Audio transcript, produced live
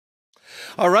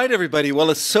All right, everybody. Well,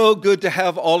 it's so good to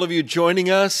have all of you joining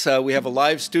us. We have a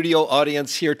live studio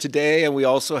audience here today, and we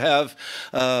also have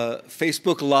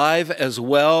Facebook Live as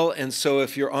well. And so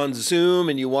if you're on Zoom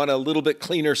and you want a little bit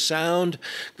cleaner sound,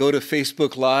 go to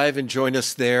Facebook Live and join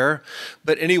us there.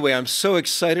 But anyway, I'm so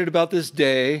excited about this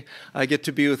day. I get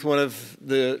to be with one of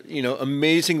the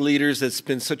amazing leaders that's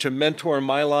been such a mentor in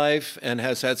my life and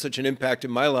has had such an impact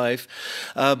in my life.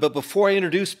 But before I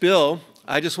introduce Bill,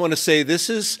 I just want to say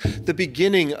this is the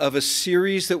beginning of a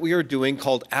series that we are doing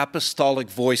called Apostolic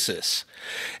Voices.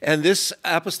 And this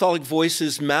Apostolic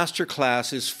Voices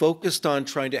MasterClass is focused on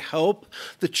trying to help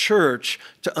the church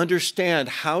to understand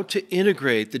how to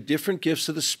integrate the different gifts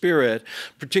of the Spirit,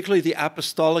 particularly the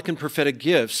apostolic and prophetic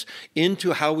gifts,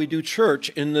 into how we do church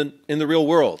in the real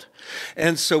world.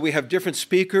 And so we have different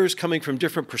speakers coming from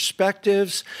different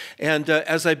perspectives. And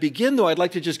as I begin, though, I'd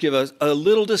like to just give a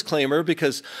little disclaimer,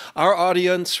 because our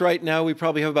audience right now, we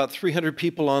probably have about 300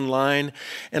 people online.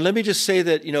 And let me just say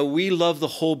that, we love the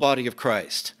whole body of Christ.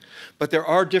 But there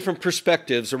are different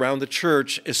perspectives around the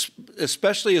church,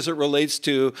 especially as it relates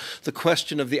to the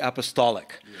question of the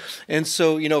apostolic. Yes. And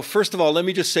so, first of all, let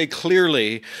me just say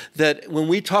clearly that when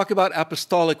we talk about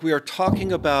apostolic, we are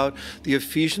talking about the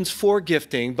Ephesians 4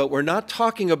 gifting, but we're not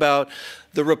talking about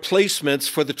the replacements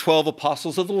for the 12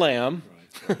 apostles of the Lamb,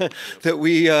 right. That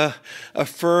we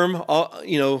affirm,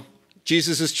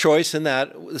 Jesus' choice in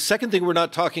that. The second thing we're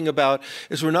not talking about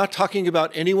is we're not talking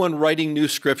about anyone writing new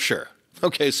scripture.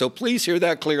 Okay, so please hear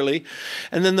that clearly.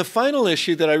 And then the final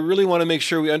issue that I really want to make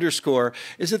sure we underscore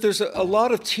is that there's a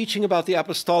lot of teaching about the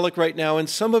apostolic right now, and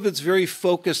some of it's very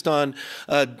focused on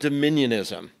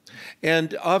dominionism.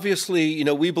 And obviously,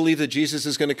 we believe that Jesus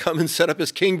is going to come and set up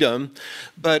his kingdom,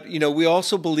 but, we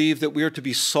also believe that we are to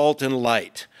be salt and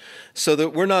light. So that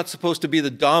we're not supposed to be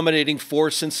the dominating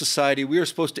force in society. We are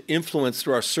supposed to influence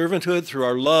through our servanthood, through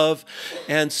our love.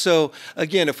 And so,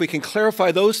 again, if we can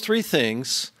clarify those three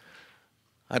things,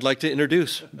 I'd like to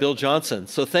introduce Bill Johnson.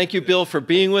 So thank you, Bill, for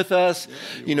being with us.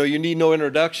 You need no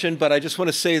introduction, but I just want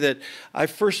to say that I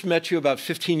first met you about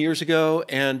 15 years ago,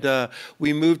 and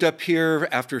we moved up here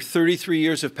after 33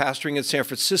 years of pastoring in San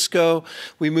Francisco.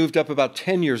 We moved up about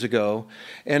 10 years ago,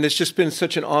 and it's just been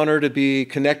such an honor to be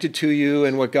connected to you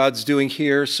and what God's doing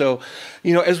here. So,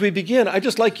 as we begin, I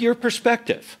just like your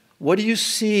perspective. What do you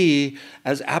see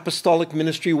as apostolic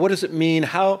ministry? What does it mean?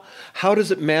 How does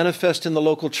it manifest in the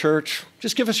local church?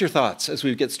 Just give us your thoughts as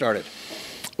we get started.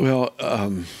 Well,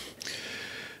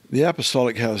 the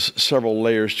apostolic has several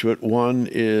layers to it. One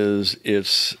is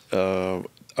it's a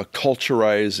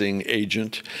culturizing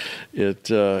agent.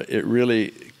 It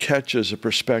really catches a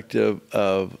perspective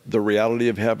of the reality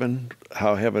of heaven,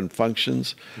 how heaven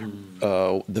functions,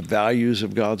 the values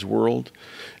of God's world,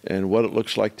 and what it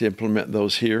looks like to implement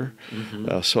those here.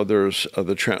 Mm-hmm. So there's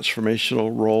the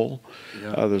transformational role.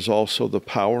 Yeah. There's also the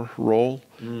power role.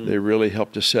 They really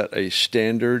help to set a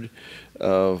standard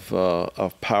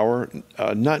of power,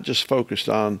 not just focused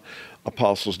on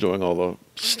apostles doing all the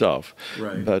stuff,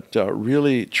 right, but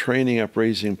really training up,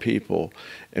 raising people.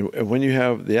 And when you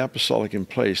have the apostolic in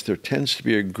place, there tends to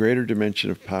be a greater dimension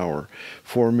of power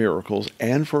for miracles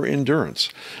and for endurance.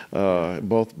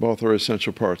 Both are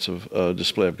essential parts of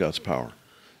display of God's power.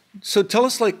 So tell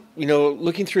us,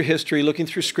 looking through history, looking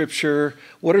through Scripture,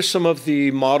 what are some of the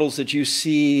models that you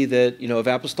see that, of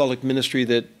apostolic ministry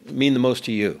that mean the most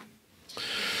to you?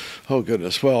 Oh,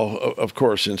 goodness. Well, of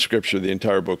course, in Scripture, the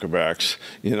entire book of Acts,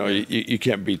 you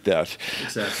can't beat that.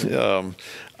 Exactly.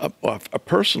 A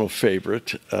personal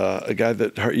favorite, a guy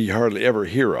that you hardly ever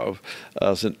hear of,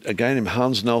 is a guy named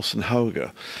Hans Nelson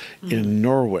Hauge in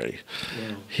Norway.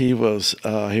 Yeah. He was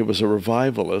a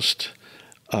revivalist,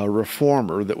 a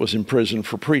reformer that was in prison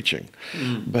for preaching.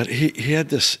 But he had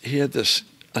this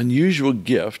unusual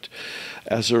gift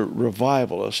as a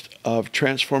revivalist of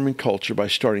transforming culture by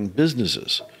starting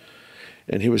businesses.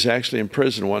 And he was actually in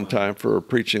prison one time for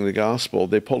preaching the gospel.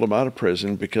 They pulled him out of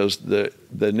prison because the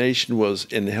nation was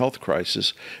in a health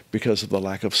crisis because of the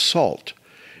lack of salt.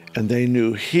 And they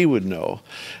knew he would know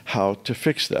how to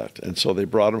fix that. And so they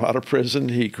brought him out of prison.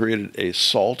 He created a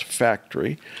salt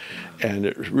factory, and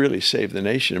it really saved the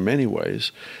nation in many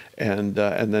ways. And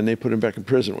then they put him back in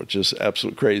prison, which is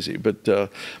absolutely crazy. But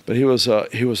he was a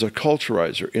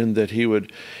culturizer in that he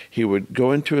would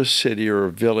go into a city or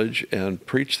a village and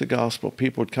preach the gospel.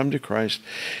 People would come to Christ.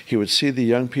 He would see the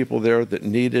young people there that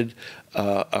needed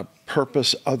a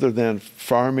purpose other than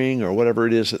farming or whatever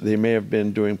it is that they may have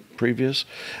been doing previous.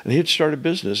 And he'd start a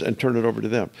business and turn it over to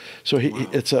them. So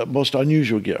it's a most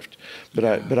unusual gift, but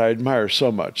I admire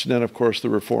so much. And then, of course, the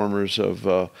reformers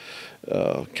of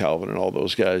Calvin and all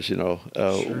those guys,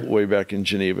 way back in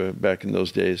Geneva, back in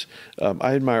those days.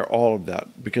 I admire all of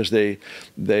that because they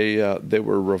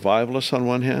were revivalists on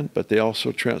one hand, but they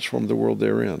also transformed the world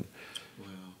they're in. Wow.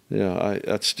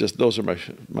 Yeah, those are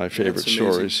my favorite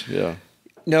stories. Yeah.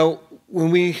 Now,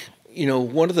 when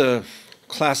one of the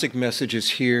classic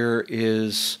messages here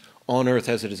is on earth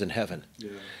as it is in heaven. Yeah.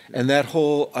 And that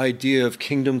whole idea of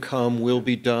kingdom come, will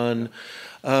be done.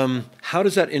 How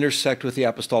does that intersect with the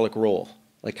apostolic role?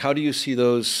 Like, how do you see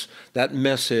that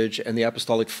message and the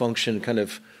apostolic function kind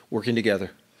of working together?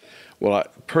 Well,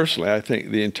 personally, I think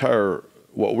the entire,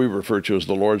 what we refer to as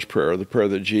the Lord's Prayer, the prayer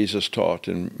that Jesus taught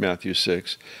in Matthew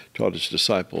 6, taught his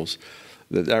disciples,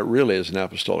 that really is an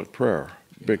apostolic prayer.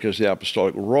 Because the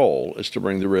apostolic role is to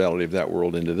bring the reality of that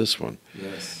world into this one.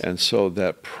 Yes. And so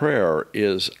that prayer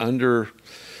is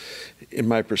in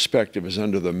my perspective, is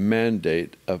under the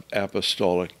mandate of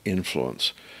apostolic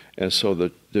influence. And so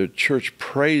the church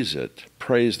prays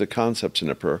the concepts in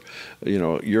the prayer.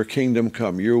 Your kingdom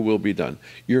come, your will be done.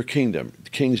 Your kingdom,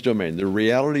 the king's domain, the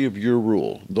reality of your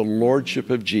rule, the lordship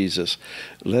of Jesus,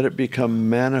 let it become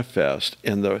manifest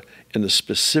in the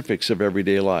specifics of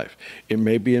everyday life. It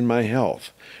may be in my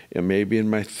health. It may be in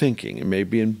my thinking. It may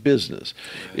be in business.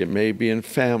 It may be in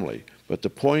family. But the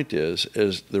point is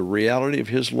the reality of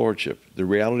his lordship, the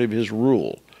reality of his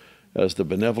rule, as the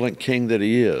benevolent king that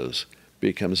he is,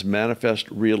 becomes manifest,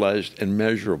 realized, and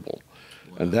measurable.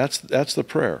 Wow. And that's the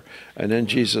prayer. And then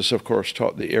Jesus, of course,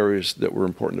 taught the areas that were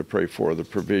important to pray for, the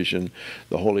provision,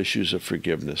 the whole issues of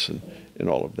forgiveness, and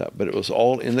all of that. But it was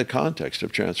all in the context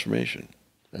of transformation.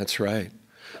 That's right.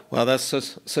 Wow,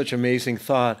 that's such amazing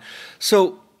thought.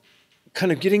 So,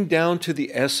 kind of getting down to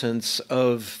the essence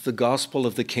of the gospel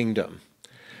of the kingdom,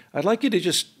 I'd like you to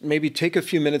just maybe take a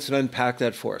few minutes and unpack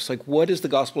that for us. Like, what is the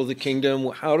gospel of the kingdom?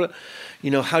 How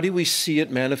do we see it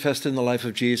manifest in the life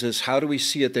of Jesus? How do we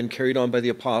see it then carried on by the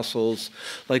apostles?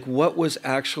 Like, what was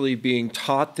actually being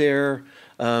taught there?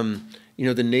 The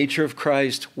nature of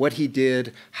Christ, what he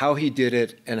did, how he did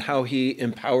it, and how he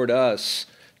empowered us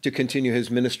to continue his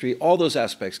ministry. All those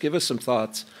aspects. Give us some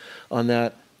thoughts on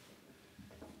that.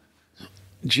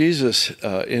 Jesus,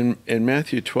 in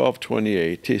Matthew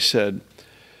 12:28, he said,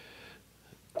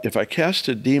 if I cast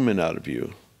a demon out of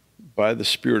you by the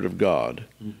Spirit of God,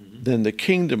 then the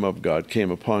kingdom of God came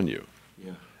upon you.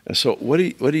 Yeah. And so what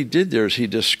he did there is he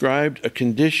described a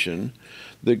condition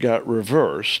that got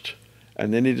reversed,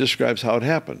 and then he describes how it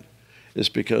happened. It's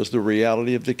because the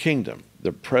reality of the kingdom,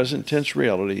 the present tense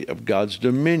reality of God's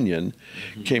dominion,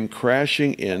 came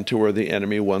crashing into where the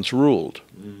enemy once ruled.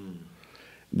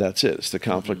 That's it. It's the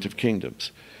conflict of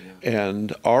kingdoms. Yeah.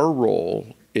 And our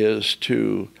role is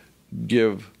to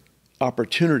give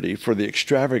opportunity for the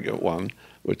extravagant one,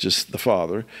 which is the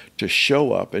Father, to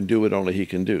show up and do what only he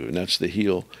can do. And that's to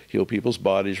heal people's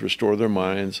bodies, restore their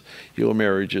minds, heal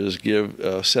marriages,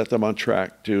 set them on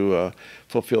track to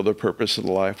fulfill their purpose in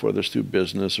life, whether it's through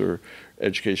business or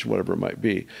education, whatever it might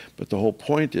be. But the whole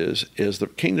point is the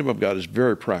kingdom of God is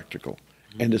very practical,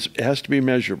 and it has to be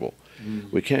measurable.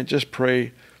 We can't just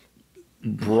pray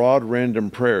broad, random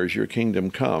prayers, your kingdom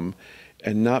come,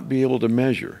 and not be able to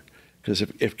measure. Because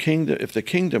if the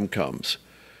kingdom comes,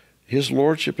 his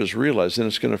lordship is realized, then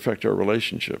it's going to affect our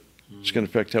relationship. It's going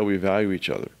to affect how we value each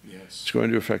other. Yes. It's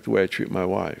going to affect the way I treat my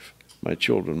wife, my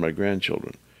children, my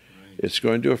grandchildren. Right. It's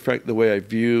going to affect the way I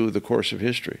view the course of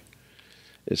history.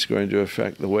 It's going to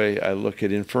affect the way I look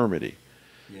at infirmity.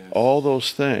 Yes. All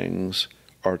those things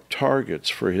are targets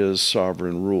for his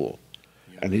sovereign rule.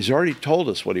 Yeah. And he's already told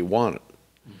us what he wanted.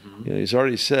 He's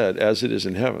already said, as it is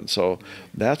in heaven. So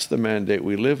that's the mandate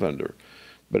we live under.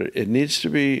 But it needs to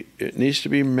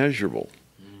be measurable.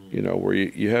 Where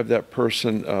you have that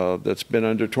person that's been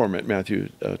under torment, Matthew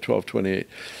 12:28,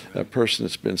 that person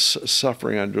that's been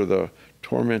suffering under the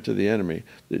torment of the enemy,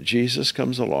 that Jesus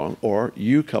comes along, or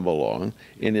you come along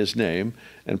in his name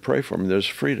and pray for him. There's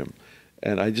freedom.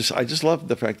 And I just love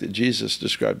the fact that Jesus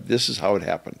described this is how it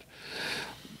happened.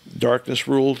 Darkness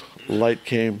ruled, light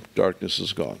came, darkness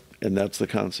is gone. And that's the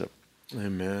concept.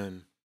 Amen.